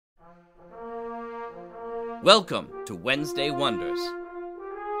Welcome to Wednesday Wonders.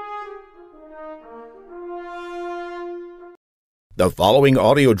 The following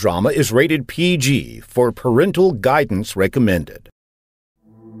audio drama is rated PG for parental guidance recommended.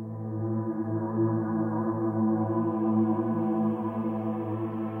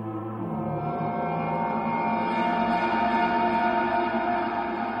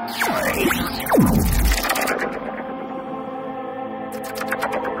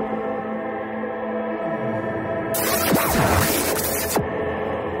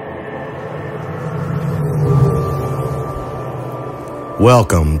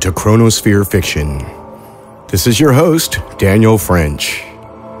 Welcome to Chronosphere Fiction. This is your host, Daniel French.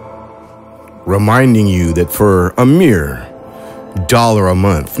 Reminding you that for a mere $1 a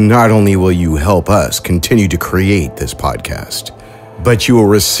month, not only will you help us continue to create this podcast, but you will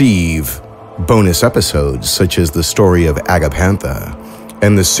receive bonus episodes such as the story of Agapantha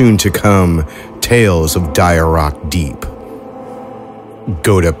and the soon-to-come Tales of Dire Rock Deep.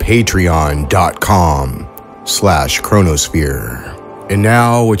 Go to patreon.com/chronosphere. And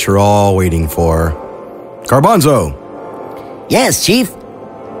now, what you're all waiting for. Garbanzo! Yes, Chief?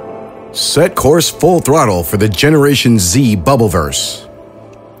 Set course full throttle for the Generation Z Bubbleverse.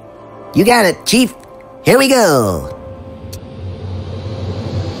 You got it, Chief. Here we go.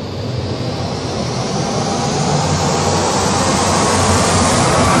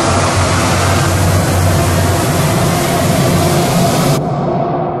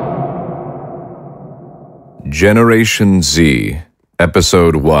 Generation Z,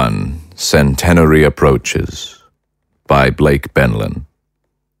 Episode 1, Centenary Approaches, by Blake Benlin.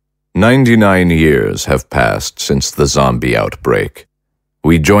 99 years have passed since the zombie outbreak.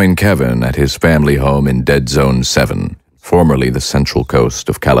 We join Kevn at his family home in Dead Zone 7, formerly the Central Coast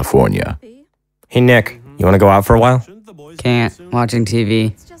of California. Hey, Nick, you want to go out for a while? Can't. Watching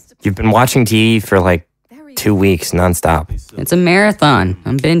TV. You've been watching TV for like 2 weeks nonstop. It's a marathon.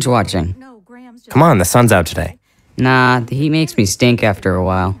 I'm binge watching. Come on, the sun's out today. Nah, the heat makes me stink after a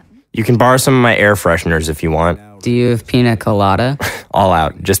while. You can borrow some of my air fresheners if you want. Do you have pina colada? All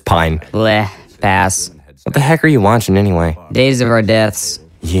out, just pine. Bleh, pass. What the heck are you watching anyway? Days of Our Deaths.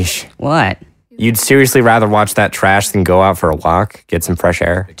 Yeesh. What? You'd seriously rather watch that trash than go out for a walk, get some fresh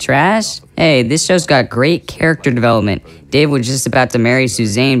air? Trash? Hey, this show's got great character development. Dave was just about to marry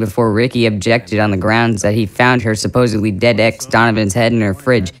Suzanne before Ricky objected on the grounds that he found her supposedly dead ex Donovan's head in her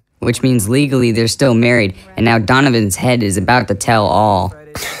fridge, which means legally they're still married, and now Donovan's head is about to tell all.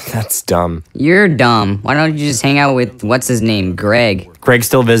 That's dumb. You're dumb. Why don't you just hang out with, what's his name, Greg? Greg's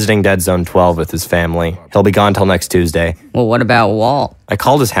still visiting Dead Zone 12 with his family. He'll be gone till next Tuesday. Well, what about Walt? I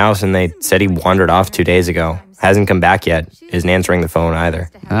called his house and they said he wandered off 2 days ago. Hasn't come back yet. Isn't answering the phone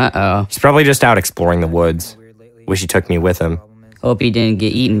either. Uh-oh. He's probably just out exploring the woods. Wish he took me with him. Hope he didn't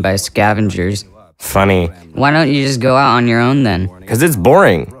get eaten by scavengers. Funny. Why don't you just go out on your own then? Because it's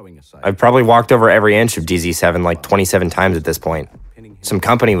boring. I've probably walked over every inch of DZ7 like 27 times at this point. Some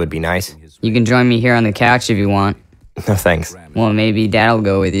company would be nice. You can join me here on the couch if you want. No thanks. Well, maybe Dad'll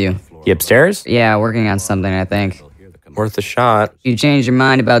go with you. You upstairs? Yeah, working on something, I think. Worth a shot. If you change your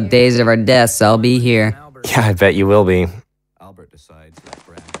mind about Days of Our Deaths, I'll be here. Yeah, I bet you will be.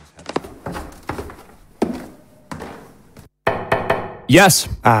 Yes.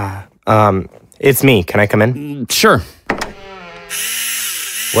 It's me. Can I come in? Sure.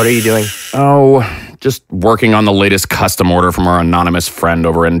 What are you doing? Oh, just working on the latest custom order from our anonymous friend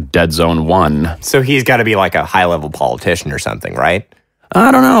over in Dead Zone 1. So he's got to be like a high-level politician or something, right? I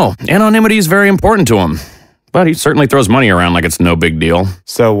don't know. Anonymity is very important to him. But he certainly throws money around like it's no big deal.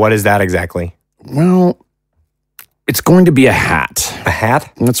 So what is that exactly? Well, it's going to be a hat. A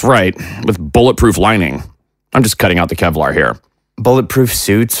hat? That's right, with bulletproof lining. I'm just cutting out the Kevlar here. Bulletproof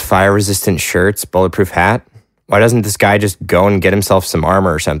suits, fire-resistant shirts, bulletproof hat? Why doesn't this guy just go and get himself some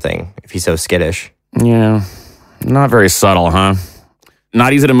armor or something, if he's so skittish? Yeah, not very subtle, huh?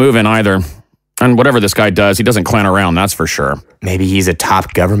 Not easy to move in either. And whatever this guy does, he doesn't clown around, that's for sure. Maybe he's a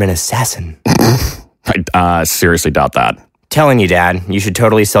top government assassin. I seriously doubt that. Telling you, Dad, you should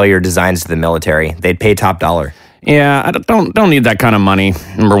totally sell your designs to the military. They'd pay top dollar. Yeah, I don't need that kind of money,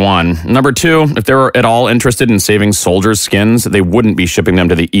 number one. Number two, if they were at all interested in saving soldiers' skins, they wouldn't be shipping them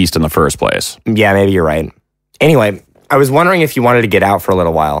to the East in the first place. Yeah, maybe you're right. Anyway, I was wondering if you wanted to get out for a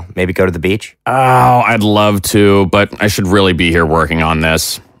little while. Maybe go to the beach? Oh, I'd love to, but I should really be here working on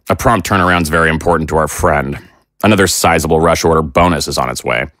this. A prompt turnaround's very important to our friend. Another sizable rush order bonus is on its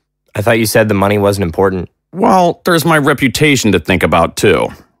way. I thought you said the money wasn't important. Well, there's my reputation to think about, too.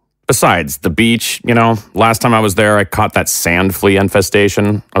 Besides, the beach, last time I was there, I caught that sand flea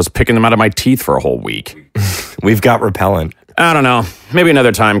infestation. I was picking them out of my teeth for a whole week. We've got repellent. I don't know. Maybe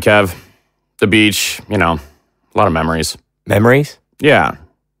another time, Kev. The beach, A lot of memories. Memories? Yeah,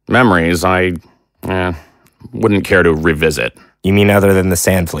 memories I wouldn't care to revisit. You mean other than the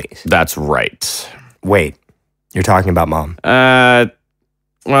sand fleas? That's right. Wait, you're talking about Mom.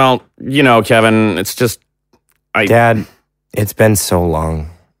 Well, you know, Kevin, it's just... Dad, it's been so long.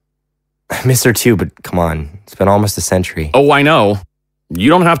 I miss her too, but come on. It's been almost a century. Oh, I know. You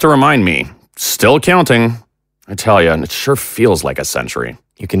don't have to remind me. Still counting. I tell you, it sure feels like a century.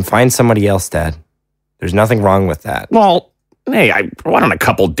 You can find somebody else, Dad. There's nothing wrong with that. Well, hey, I went on a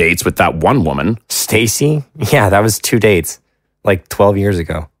couple dates with that one woman. Stacy? Yeah, that was 2 dates. Like 12 years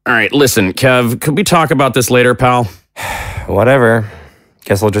ago. All right, listen, Kev, could we talk about this later, pal? Whatever.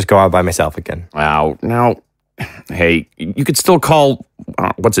 Guess I'll just go out by myself again. Wow, now, hey, you could still call,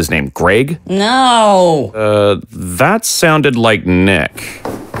 what's his name, Greg? No! That sounded like Nick.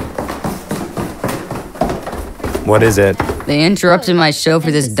 What is it? They interrupted my show for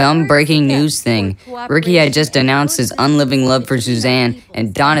this dumb breaking news thing. Ricky had just announced his unliving love for Suzanne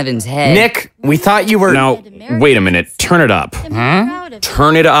and Donovan's head. Nick, we thought you were... Now, wait a minute. Turn it up. Huh?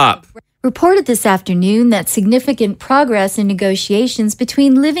 Turn it up. Reported this afternoon that significant progress in negotiations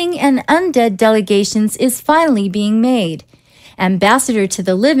between living and undead delegations is finally being made. Ambassador to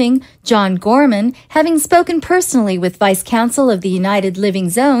the Living, John Gorman, having spoken personally with Vice Counsel of the United Living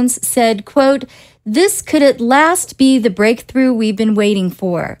Zones, said, quote, "This could at last be the breakthrough we've been waiting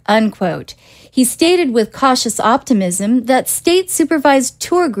for," unquote. He stated with cautious optimism that state-supervised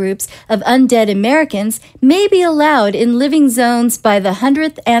tour groups of undead Americans may be allowed in living zones by the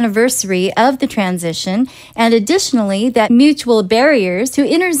 100th anniversary of the transition, and additionally that mutual barriers to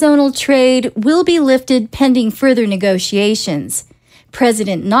interzonal trade will be lifted pending further negotiations.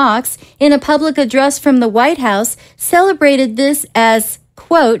 President Knox, in a public address from the White House, celebrated this as,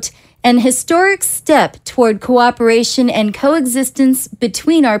 quote, "an historic step toward cooperation and coexistence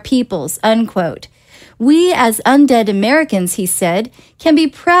between our peoples," unquote. "We as undead Americans," he said, "can be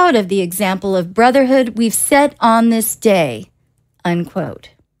proud of the example of brotherhood we've set on this day," unquote.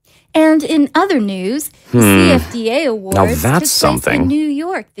 And in other news, CFDA awards Now took that's place something. in New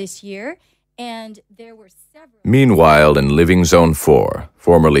York this year, and there were several... Meanwhile, in Living Zone 4,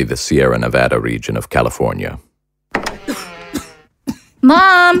 formerly the Sierra Nevada region of California.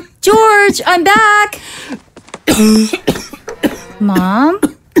 Mom! George! I'm back! Mom?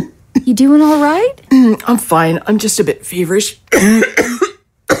 You doing all right? I'm fine. I'm just a bit feverish.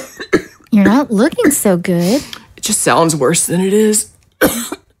 You're not looking so good. It just sounds worse than it is.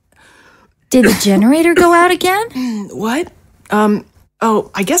 Did the generator go out again? What?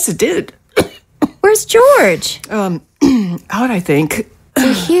 Oh, I guess it did. Where's George? Out, I think.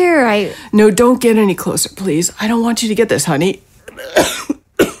 Here, No, don't get any closer, please. I don't want you to get this, honey.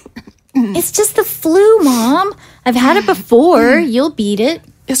 It's just the flu, Mom. I've had it before. You'll beat it.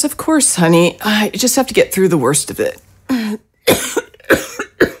 Yes, of course, honey. I just have to get through the worst of it.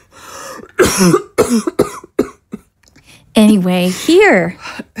 Anyway, here.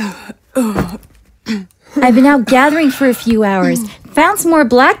 I've been out gathering for a few hours. Found some more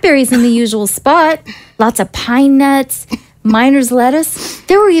blackberries in the usual spot. Lots of pine nuts, miner's lettuce.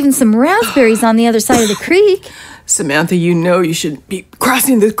 There were even some raspberries on the other side of the creek. Samantha, you know you should be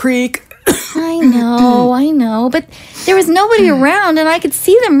crossing the creek. I know, but there was nobody around and I could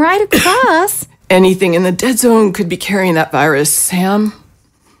see them right across. Anything in the dead zone could be carrying that virus, Sam.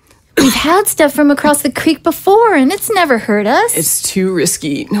 We've had stuff from across the creek before and it's never hurt us. It's too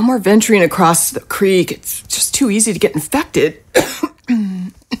risky. No more venturing across the creek. It's just too easy to get infected.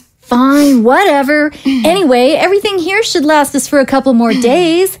 Fine, whatever. Anyway, everything here should last us for a couple more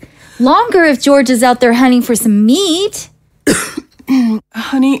days. Longer if George is out there hunting for some meat.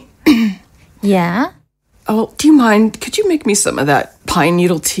 Honey. Yeah? Oh, do you mind? Could you make me some of that pine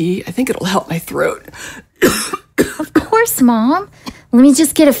needle tea? I think it'll help my throat. Of course, Mom. Let me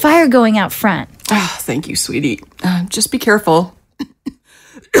just get a fire going out front. Thank you, sweetie. Just be careful.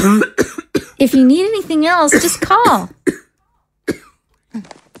 If you need anything else, just call.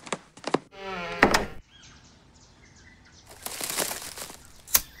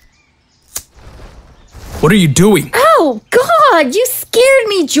 What are you doing? Oh, God, you scared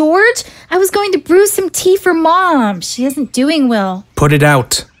me, George. I was going to brew some tea for Mom. She isn't doing well. Put it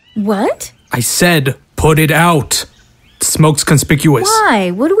out. What? I said, put it out. Smoke's conspicuous.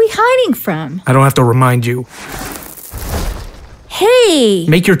 Why? What are we hiding from? I don't have to remind you. Hey!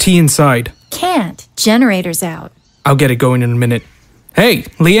 Make your tea inside. Can't. Generator's out. I'll get it going in a minute. Hey,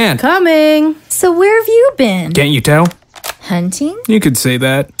 Leanne. Coming. So where have you been? Can't you tell? Hunting? You could say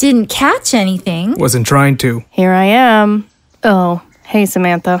that. Didn't catch anything. Wasn't trying to. Here I am. Oh, hey,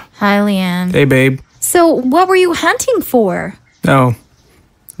 Samantha. Hi, Leanne. Hey, babe. So what were you hunting for? Oh,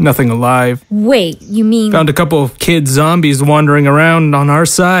 Nothing alive. Wait, you mean... Found a couple of kid zombies wandering around on our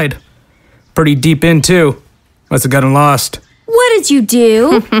side. Pretty deep in, too. Must have gotten lost. What did you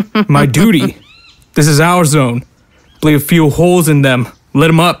do? My duty. This is our zone. Blew a few holes in them. Lit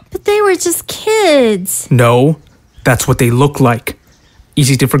them up. But they were just kids. No, that's what they look like.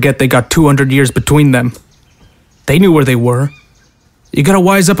 Easy to forget they got 200 years between them. They knew where they were. You gotta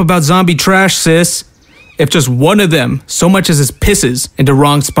wise up about zombie trash, sis. If just one of them so much as his pisses in the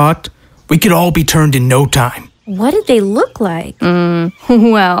wrong spot, we could all be turned in no time. What did they look like?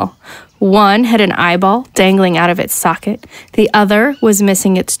 Well, one had an eyeball dangling out of its socket. The other was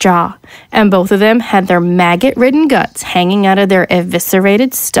missing its jaw. And both of them had their maggot-ridden guts hanging out of their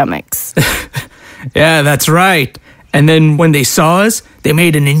eviscerated stomachs. Yeah, that's right. And then when they saw us, they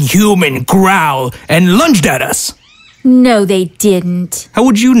made an inhuman growl and lunged at us. No, they didn't. How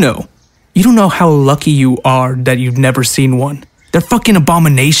would you know? You don't know how lucky you are that you've never seen one. They're fucking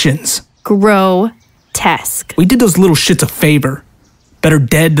abominations. Grotesque. We did those little shits a favor. Better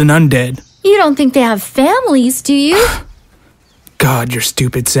dead than undead. You don't think they have families, do you? God, you're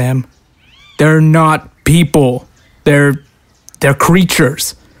stupid, Sam. They're not people. They're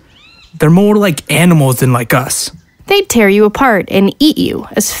creatures. They're more like animals than like us. They'd tear you apart and eat you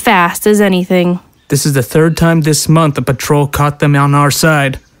as fast as anything. This is the third time this month a patrol caught them on our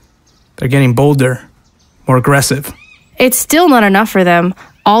side. They're getting bolder, more aggressive. It's still not enough for them.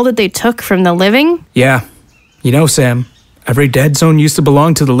 All that they took from the living? Yeah. You know, Sam, every dead zone used to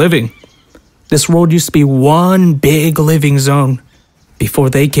belong to the living. This world used to be one big living zone before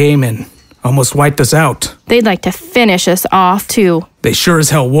they came and almost wiped us out. They'd like to finish us off, too. They sure as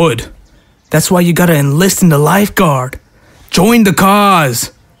hell would. That's why you gotta enlist in the lifeguard. Join the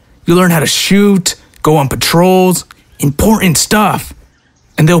cause. You learn how to shoot, go on patrols, important stuff.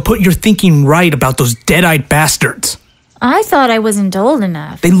 And they'll put your thinking right about those dead-eyed bastards. I thought I wasn't old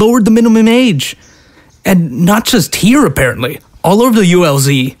enough. They lowered the minimum age. And not just here, apparently. All over the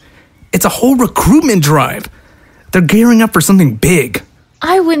ULZ. It's a whole recruitment drive. They're gearing up for something big.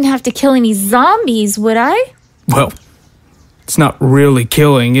 I wouldn't have to kill any zombies, would I? Well, it's not really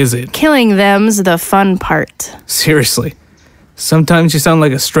killing, is it? Killing them's the fun part. Seriously. Sometimes you sound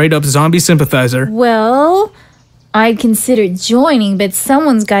like a straight-up zombie sympathizer. Well, I'd consider joining, but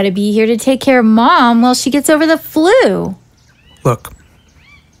someone's got to be here to take care of Mom while she gets over the flu. Look,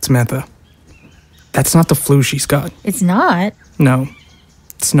 Samantha, that's not the flu she's got. It's not? No,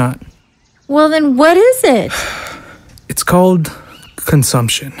 it's not. Well, then what is it? It's called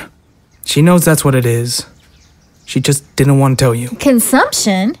consumption. She knows that's what it is. She just didn't want to tell you.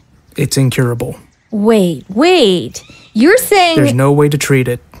 Consumption? It's incurable. Wait. You're saying... There's no way to treat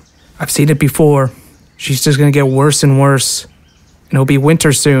it. I've seen it before. She's just gonna get worse and worse. And it'll be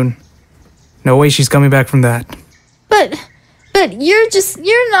winter soon. No way she's coming back from that. But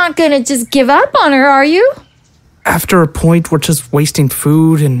you're not gonna just give up on her, are you? After a point, we're just wasting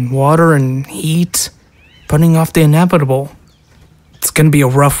food and water and heat, putting off the inevitable. It's gonna be a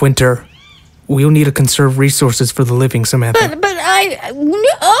rough winter. We'll need to conserve resources for the living, Samantha. But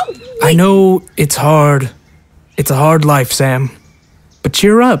I know it's hard. It's a hard life, Sam. But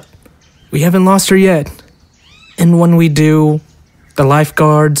cheer up. We haven't lost her yet. And when we do, the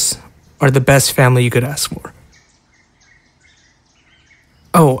lifeguards are the best family you could ask for.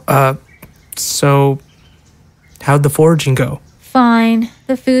 So how'd the foraging go? Fine.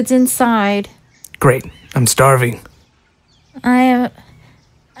 The food's inside. Great. I'm starving.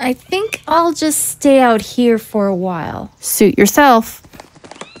 I think I'll just stay out here for a while. Suit yourself.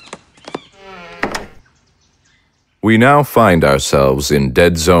 We now find ourselves in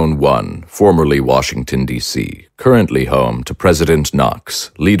Dead Zone 1, formerly Washington, D.C., currently home to President Knox,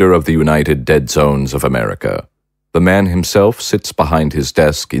 leader of the United Dead Zones of America. The man himself sits behind his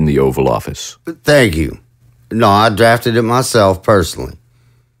desk in the Oval Office. Thank you. No, I drafted it myself personally.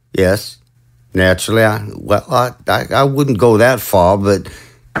 Yes, naturally, I wouldn't go that far, but...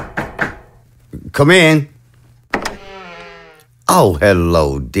 Come in. Oh,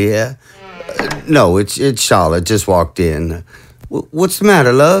 hello, dear. No, it's Charlotte. Just walked in. What's the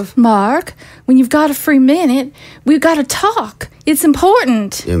matter, love? Mark, when you've got a free minute, we've got to talk. It's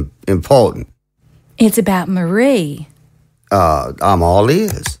important. Important? It's about Marie. I'm all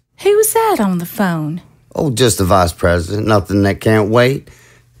ears. Who's that on the phone? Oh, just the vice president. Nothing that can't wait.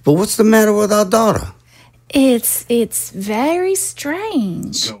 But what's the matter with our daughter? It's very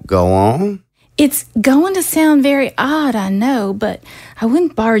strange. Go on. It's going to sound very odd, I know, but I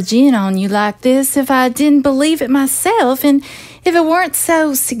wouldn't barge in on you like this if I didn't believe it myself and if it weren't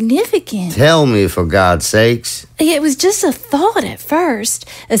so significant. Tell me, for God's sakes. It was just a thought at first,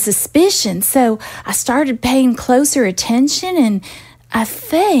 a suspicion, so I started paying closer attention and I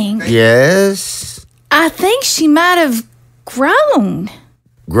think... Yes? I think she might have grown.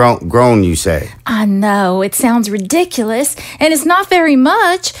 Grown, you say? I know, it sounds ridiculous, and it's not very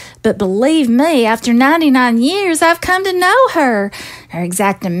much, but believe me, after 99 years, I've come to know her. Her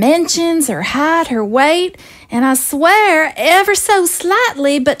exact dimensions, her height, her weight, and I swear, ever so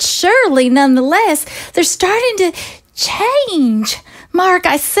slightly, but surely nonetheless, they're starting to change. Mark,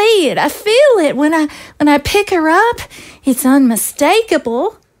 I see it, I feel it. When I pick her up, it's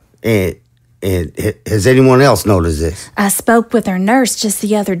unmistakable. And has anyone else noticed this? I spoke with her nurse just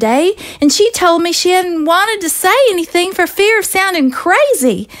the other day, and she told me she hadn't wanted to say anything for fear of sounding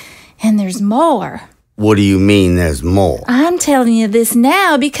crazy. And there's more. What do you mean there's more? I'm telling you this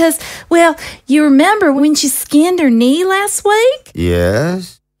now because, well, you remember when she skinned her knee last week?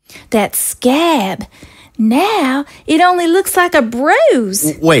 Yes. That scab. Now it only looks like a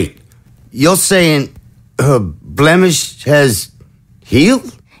bruise. Wait, you're saying her blemish has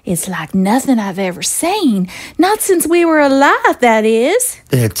healed? It's like nothing I've ever seen. Not since we were alive, that is.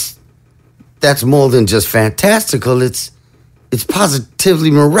 That's more than just fantastical. It's positively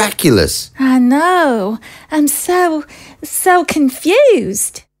miraculous. I know. I'm so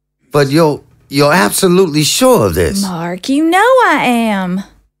confused. But you're absolutely sure of this. Mark, you know I am.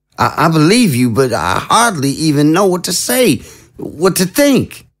 I believe you, but I hardly even know what to say, what to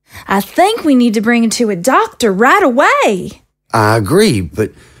think. I think we need to bring her to a doctor right away. I agree,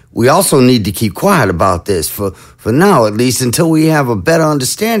 but we also need to keep quiet about this, for now at least, until we have a better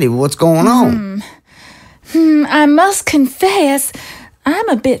understanding of what's going on. I must confess, I'm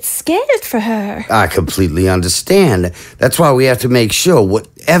a bit scared for her. I completely understand. That's why we have to make sure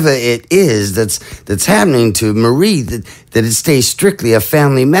whatever it is that's happening to Marie, that it stays strictly a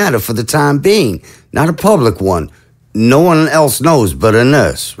family matter for the time being, not a public one. No one else knows but a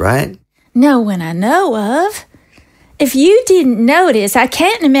nurse, right? No one I know of. If you didn't notice, I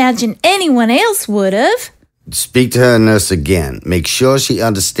can't imagine anyone else would have. Speak to her nurse again. Make sure she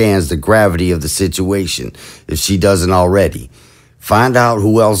understands the gravity of the situation, if she doesn't already. Find out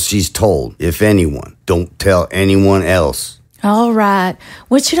who else she's told, if anyone. Don't tell anyone else. All right.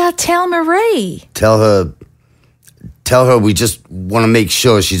 What should I tell Marie? Tell her we just want to make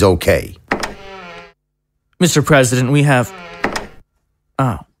sure she's okay. Mr. President, we have...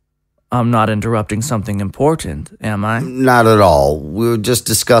 Oh. I'm not interrupting something important, am I? Not at all. We were just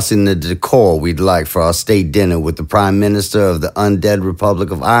discussing the decor we'd like for our state dinner with the Prime Minister of the Undead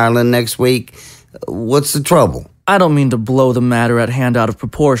Republic of Ireland next week. What's the trouble? I don't mean to blow the matter at hand out of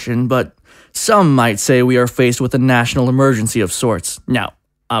proportion, but some might say we are faced with a national emergency of sorts. Now,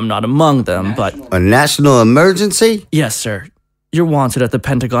 I'm not among them, but... A national emergency? Yes, sir. You're wanted at the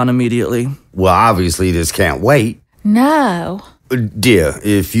Pentagon immediately. Well, obviously this can't wait. No. Dear,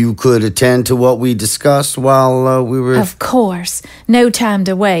 if you could attend to what we discussed while we were... Of course. No time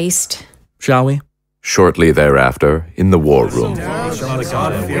to waste. Shall we? Shortly thereafter, in the war room.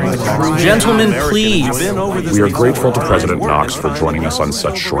 Gentlemen, please. We are grateful to President Knox for joining us on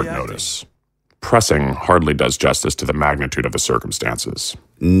such short notice. Pressing hardly does justice to the magnitude of the circumstances.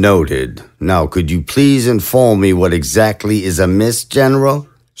 Noted. Now, could you please inform me what exactly is amiss, General?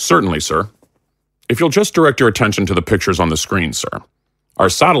 Certainly, sir. If you'll just direct your attention to the pictures on the screen, sir. Our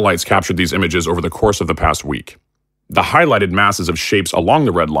satellites captured these images over the course of the past week. The highlighted masses of shapes along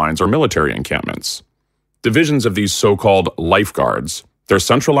the red lines are military encampments. Divisions of these so-called lifeguards, their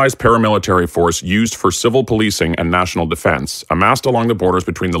centralized paramilitary force used for civil policing and national defense, amassed along the borders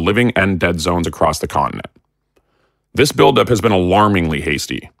between the living and dead zones across the continent. This buildup has been alarmingly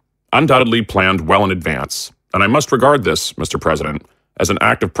hasty, undoubtedly planned well in advance, and I must regard this, Mr. President, as an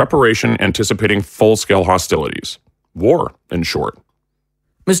act of preparation anticipating full-scale hostilities. War, in short.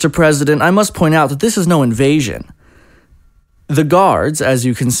 Mr. President, I must point out that this is no invasion. The guards, as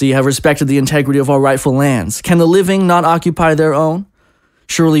you can see, have respected the integrity of our rightful lands. Can the living not occupy their own?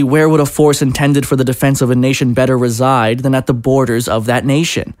 Surely where would a force intended for the defense of a nation better reside than at the borders of that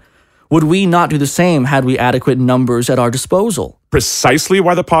nation? Would we not do the same had we adequate numbers at our disposal? Precisely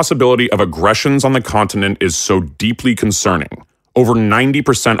why the possibility of aggressions on the continent is so deeply concerning. Over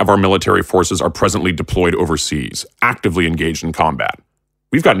 90% of our military forces are presently deployed overseas, actively engaged in combat.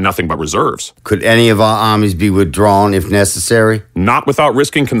 We've got nothing but reserves. Could any of our armies be withdrawn if necessary? Not without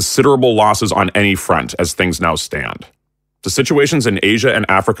risking considerable losses on any front, as things now stand. The situations in Asia and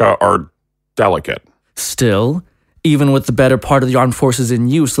Africa are delicate. Still, even with the better part of the armed forces in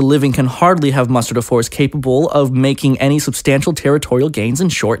use, the living can hardly have mustered a force capable of making any substantial territorial gains in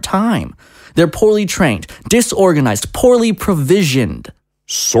short time. They're poorly trained, disorganized, poorly provisioned.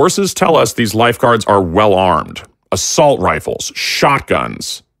 Sources tell us these lifeguards are well armed. Assault rifles,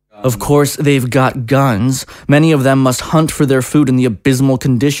 shotguns. Of course, they've got guns. Many of them must hunt for their food in the abysmal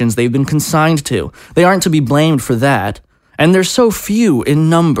conditions they've been consigned to. They aren't to be blamed for that. And they're so few in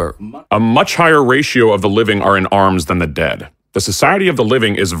number. A much higher ratio of the living are in arms than the dead. The society of the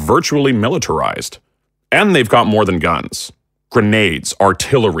living is virtually militarized. And they've got more than guns. Grenades,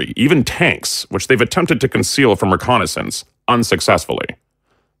 artillery, even tanks, which they've attempted to conceal from reconnaissance, unsuccessfully.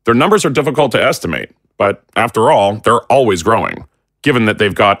 Their numbers are difficult to estimate, but after all, they're always growing, given that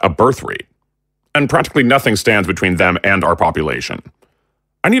they've got a birth rate. And practically nothing stands between them and our population.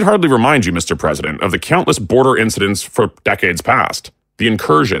 I need hardly remind you, Mr. President, of the countless border incidents for decades past. The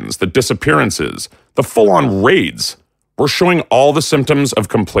incursions, the disappearances, the full-on raids. We're showing all the symptoms of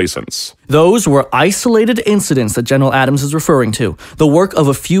complacence. Those were isolated incidents that General Adams is referring to. The work of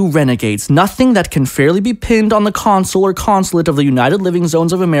a few renegades. Nothing that can fairly be pinned on the consul or consulate of the United Living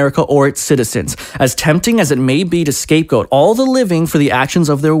Zones of America or its citizens, as tempting as it may be to scapegoat all the living for the actions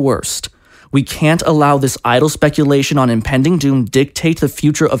of their worst. We can't allow this idle speculation on impending doom dictate the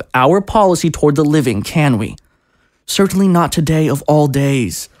future of our policy toward the living, can we? Certainly not today of all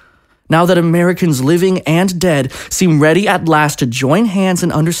days. Now that Americans living and dead seem ready at last to join hands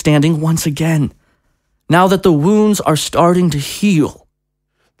in understanding once again. Now that the wounds are starting to heal.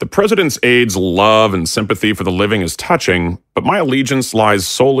 The President's aide's love and sympathy for the living is touching, but my allegiance lies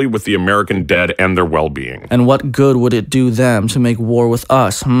solely with the American dead and their well-being. And what good would it do them to make war with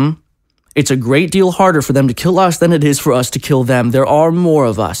us, It's a great deal harder for them to kill us than it is for us to kill them. There are more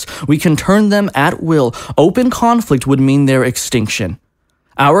of us. We can turn them at will. Open conflict would mean their extinction.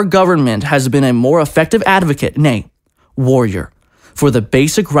 Our government has been a more effective advocate, nay, warrior, for the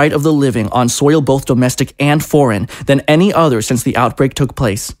basic right of the living on soil both domestic and foreign than any other since the outbreak took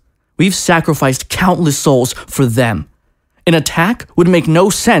place. We've sacrificed countless souls for them. An attack would make no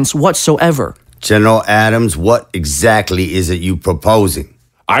sense whatsoever. General Adams, what exactly is it you proposing?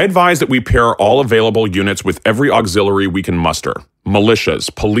 I advise that we pair all available units with every auxiliary we can muster.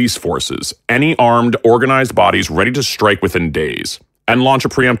 Militias, police forces, any armed, organized bodies ready to strike within days. And launch a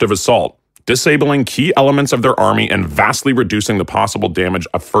preemptive assault, disabling key elements of their army and vastly reducing the possible damage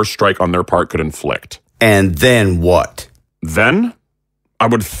a first strike on their part could inflict. And then what? Then? I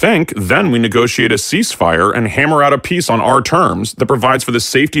would think then we negotiate a ceasefire and hammer out a peace on our terms that provides for the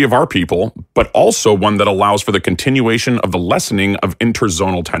safety of our people, but also one that allows for the continuation of the lessening of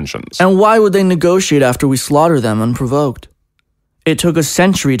interzonal tensions. And why would they negotiate after we slaughter them unprovoked? It took a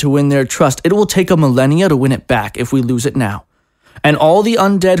century to win their trust. It will take a millennia to win it back if we lose it now. And all the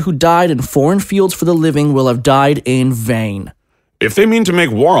undead who died in foreign fields for the living will have died in vain. If they mean to make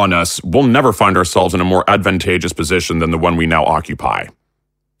war on us, we'll never find ourselves in a more advantageous position than the one we now occupy.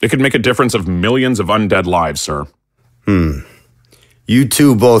 It could make a difference of millions of undead lives, sir. You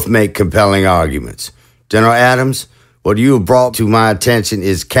two both make compelling arguments. General Adams, what you have brought to my attention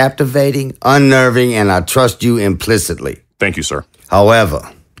is captivating, unnerving, and I trust you implicitly. Thank you, sir.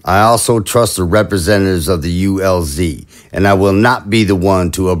 However, I also trust the representatives of the ULZ, and I will not be the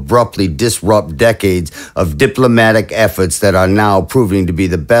one to abruptly disrupt decades of diplomatic efforts that are now proving to be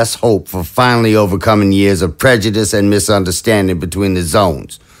the best hope for finally overcoming years of prejudice and misunderstanding between the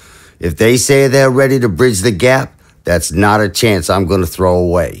zones. If they say they're ready to bridge the gap, that's not a chance I'm going to throw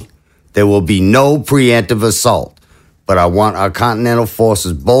away. There will be no preemptive assault, but I want our continental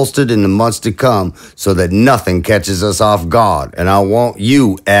forces bolstered in the months to come so that nothing catches us off guard. And I want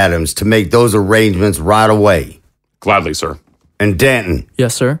you, Adams, to make those arrangements right away. Gladly, sir. And Denton.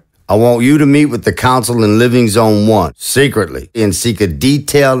 Yes, sir? I want you to meet with the council in Living Zone 1, secretly, and seek a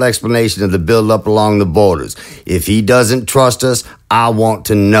detailed explanation of the buildup along the borders. If he doesn't trust us, I want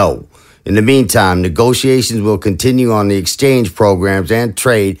to know. In the meantime, negotiations will continue on the exchange programs and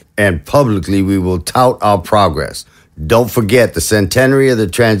trade, and publicly we will tout our progress. Don't forget, the centenary of the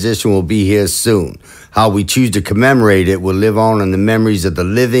transition will be here soon. How we choose to commemorate it will live on in the memories of the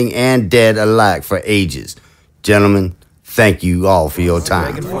living and dead alike for ages. Gentlemen, thank you all for your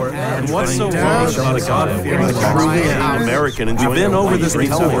time. And what's so wrong about a God-fearing, truly American and we've been over this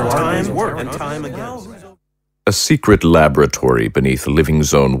before time and time again. A secret laboratory beneath Living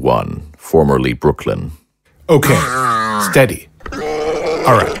Zone 1, formerly Brooklyn. Okay, steady.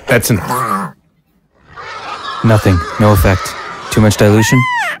 All right, that's enough. Nothing, no effect. Too much dilution?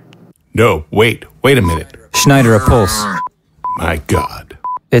 No, wait a minute. Schneider, a pulse. My God.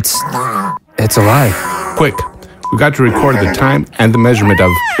 It's alive. Quick, we got to record the time and the measurement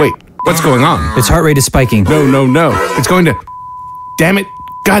of... Wait, what's going on? Its heart rate is spiking. No. It's going to... Damn it.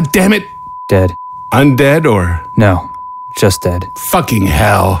 God damn it. Dead. Undead or... No, just dead. Fucking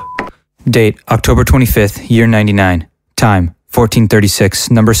hell. Date, October 25th, year 99. Time, 14:36.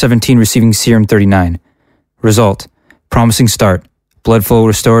 Number 17 receiving serum 39. Result, promising start. Blood flow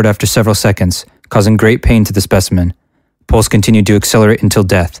restored after several seconds, causing great pain to the specimen. Pulse continued to accelerate until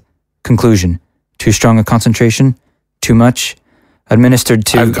death. Conclusion. Too strong a concentration? Too much? Administered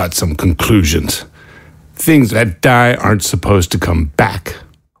to... I've got some conclusions. Things that die aren't supposed to come back.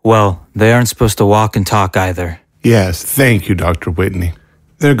 Well, they aren't supposed to walk and talk either. Yes, thank you, Dr. Whitney.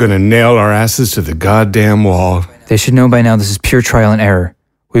 They're gonna nail our asses to the goddamn wall. They should know by now this is pure trial and error.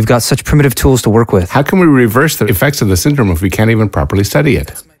 We've got such primitive tools to work with. How can we reverse the effects of the syndrome if we can't even properly study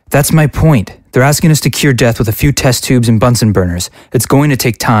it? That's my point. They're asking us to cure death with a few test tubes and Bunsen burners. It's going to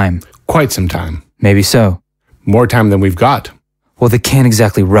take time. Quite some time. Maybe so. More time than we've got. Well, they can't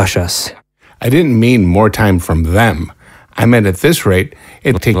exactly rush us. I didn't mean more time from them. I meant at this rate,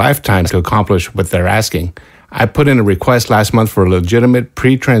 it'll take lifetimes to accomplish what they're asking. I put in a request last month for legitimate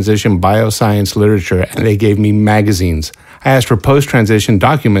pre-transition bioscience literature, and they gave me magazines. I asked for post-transition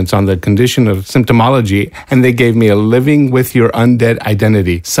documents on the condition of symptomology, and they gave me a Living with Your Undead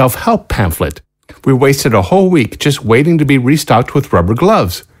Identity self-help pamphlet. We wasted a whole week just waiting to be restocked with rubber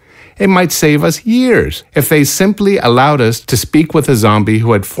gloves. It might save us years if they simply allowed us to speak with a zombie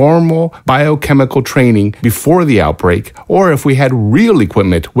who had formal biochemical training before the outbreak, or if we had real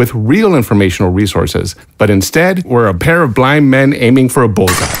equipment with real informational resources. But instead, we're a pair of blind men aiming for a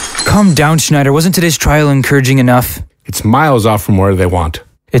bullseye. Calm down, Schneider. Wasn't today's trial encouraging enough? It's miles off from where they want.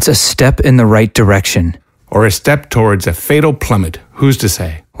 It's a step in the right direction. Or a step towards a fatal plummet. Who's to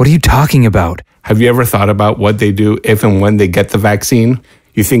say? What are you talking about? Have you ever thought about what they do if and when they get the vaccine?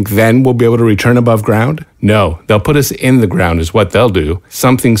 You think then we'll be able to return above ground? No, they'll put us in the ground is what they'll do.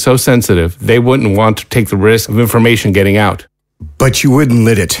 Something so sensitive, they wouldn't want to take the risk of information getting out. But you wouldn't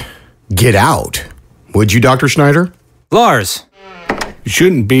let it get out, would you, Dr. Schneider? Lars! You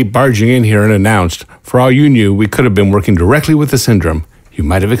shouldn't be barging in here unannounced. For all you knew, we could have been working directly with the syndrome. You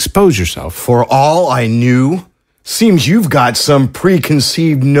might have exposed yourself. For all I knew, seems you've got some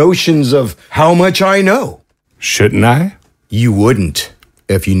preconceived notions of how much I know. Shouldn't I? You wouldn't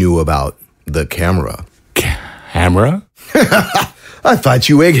if you knew about the camera. Camera? I thought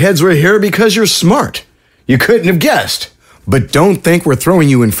you eggheads were here because you're smart. You couldn't have guessed. But don't think we're throwing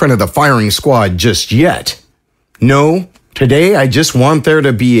you in front of the firing squad just yet. No, today I just want there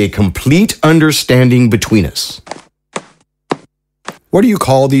to be a complete understanding between us. What do you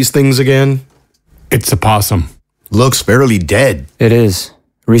call these things again? It's a possum. Looks fairly dead. It is.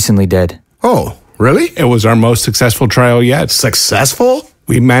 Recently dead. Oh, really? It was our most successful trial yet. Successful?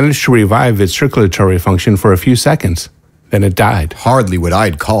 We managed to revive its circulatory function for a few seconds. Then it died. Hardly what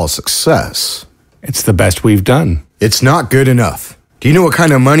I'd call success. It's the best we've done. It's not good enough. Do you know what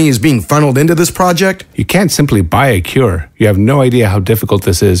kind of money is being funneled into this project? You can't simply buy a cure. You have no idea how difficult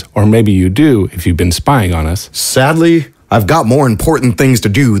this is, or maybe you do if you've been spying on us. Sadly, I've got more important things to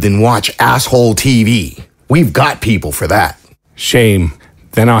do than watch asshole TV. We've got people for that. Shame.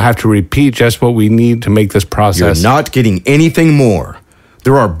 Then I'll have to repeat just what we need to make this process. You're not getting anything more.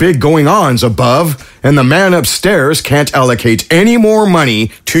 There are big going-ons above, and the man upstairs can't allocate any more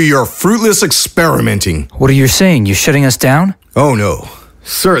money to your fruitless experimenting. What are you saying? You shutting us down? Oh no,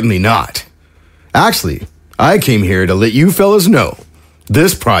 certainly not. Actually, I came here to let you fellas know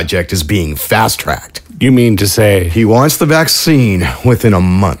this project is being fast-tracked. You mean to say... He wants the vaccine within a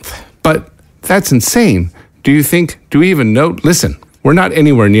month. But that's insane. Do we even know? Listen, we're not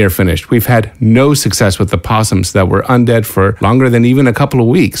anywhere near finished. We've had no success with the possums that were undead for longer than even a couple of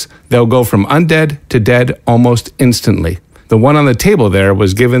weeks. They'll go from undead to dead almost instantly. The one on the table there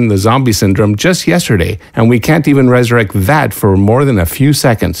was given the zombie syndrome just yesterday, and we can't even resurrect that for more than a few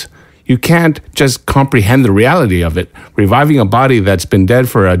seconds. You can't just comprehend the reality of it. Reviving a body that's been dead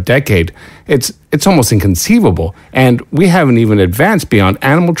for a decade, it's almost inconceivable, and we haven't even advanced beyond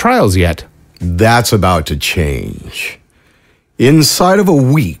animal trials yet. That's about to change. Inside of a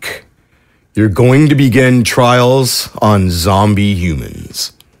week, you're going to begin trials on zombie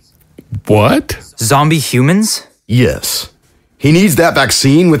humans. What? Zombie humans? Yes. He needs that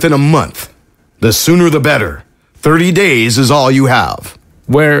vaccine within a month. The sooner the better. 30 days is all you have.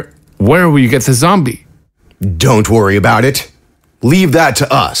 Where will you get the zombie? Don't worry about it. Leave that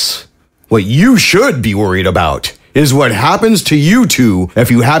to us. What you should be worried about is what happens to you two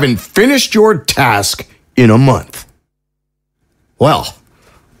if you haven't finished your task in a month. Well,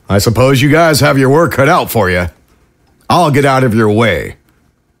 I suppose you guys have your work cut out for you. I'll get out of your way.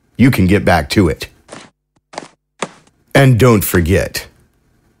 You can get back to it. And don't forget,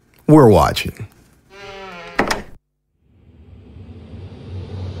 we're watching.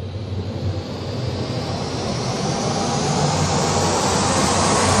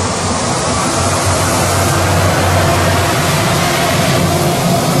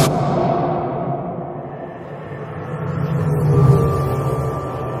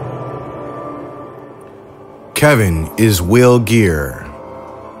 Kevn is Will Gear.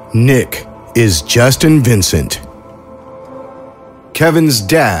 Nick is Justin Vincent. Kevin's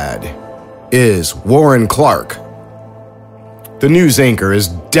dad is Warren Clark. The news anchor is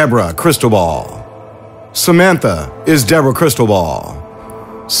Deborah Cristobal. Samantha is Deborah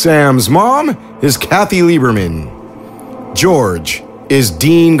Cristobal. Sam's mom is Kathy Lieberman. George is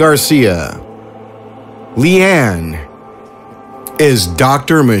Dean Garcia. Leanne is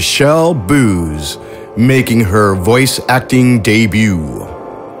Dr. Michelle Booz, making her voice acting debut.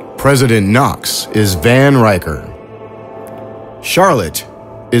 President Knox is Van Riker. Charlotte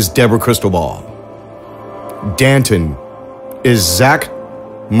is Deborah Cristobal. Danton is Zach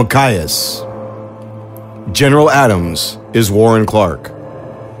Macias. General Adams is Warren Clark.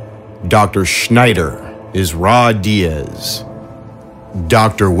 Dr. Schneider is Rod Diaz.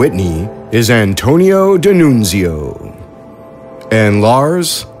 Dr. Whitney is Antonio D'Annunzio. And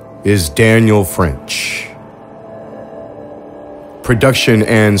Lars is Daniel French. Production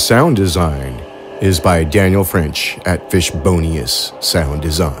and sound design is by Daniel French at Fishbonius Sound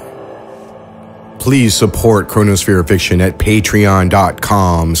Design. Please support Chronosphere Fiction at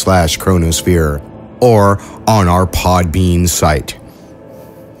patreon.com/chronosphere or on our Podbean site.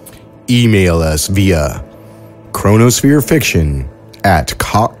 Email us via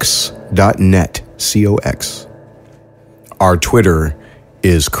chronospherefiction@cox.net, COX. Our Twitter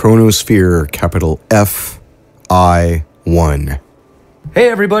is Chronosphere, capital FI1.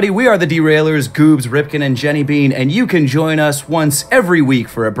 Hey everybody, we are the Derailers, Goobs, Ripken, and Jenny Bean, and you can join us once every week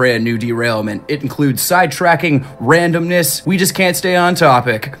for a brand new derailment. It includes sidetracking, randomness, we just can't stay on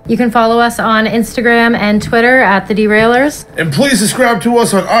topic. You can follow us on Instagram and Twitter at the Derailers. And please subscribe to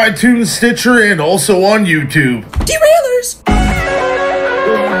us on iTunes, Stitcher, and also on YouTube. Derailers!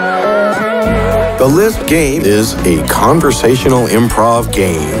 The List game is a conversational improv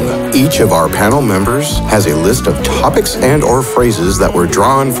game. Each of our panel members has a list of topics and or phrases that were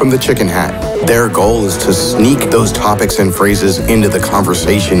drawn from the chicken hat. Their goal is to sneak those topics and phrases into the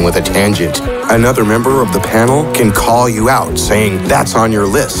conversation with a tangent. Another member of the panel can call you out saying, "That's on your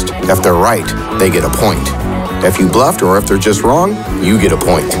list." If they're right, they get a point. If you bluffed or if they're just wrong, you get a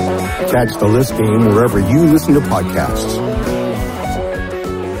point. Catch The List game wherever you listen to podcasts.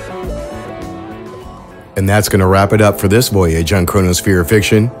 And that's going to wrap it up for this voyage on Chronosphere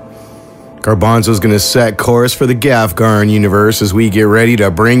Fiction. Garbanzo's going to set course for the Gafgarn universe as we get ready to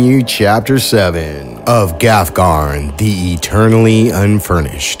bring you Chapter 7 of Gafgarn, the Eternally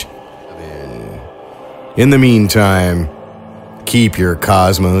Unfurnished. In the meantime, keep your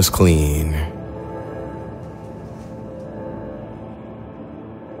cosmos clean.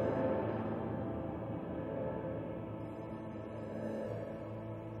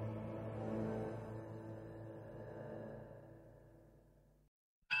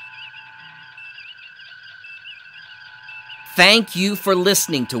 Thank you for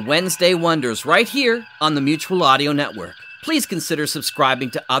listening to Wednesday Wonders right here on the Mutual Audio Network. Please consider subscribing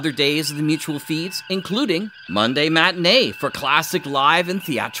to other days of the Mutual feeds, including Monday Matinee for classic live and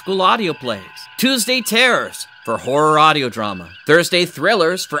theatrical audio plays, Tuesday Terrors for horror audio drama, Thursday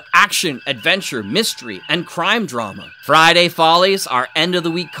Thrillers for action, adventure, mystery, and crime drama, Friday Follies, our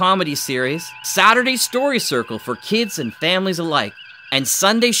end-of-the-week comedy series, Saturday Story Circle for kids and families alike, and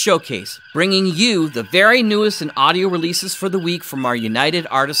Sunday Showcase, bringing you the very newest in audio releases for the week from our United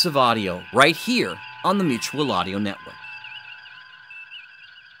Artists of Audio, right here on the Mutual Audio Network.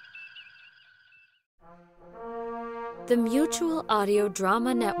 The Mutual Audio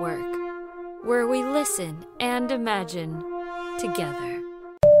Drama Network, where we listen and imagine together.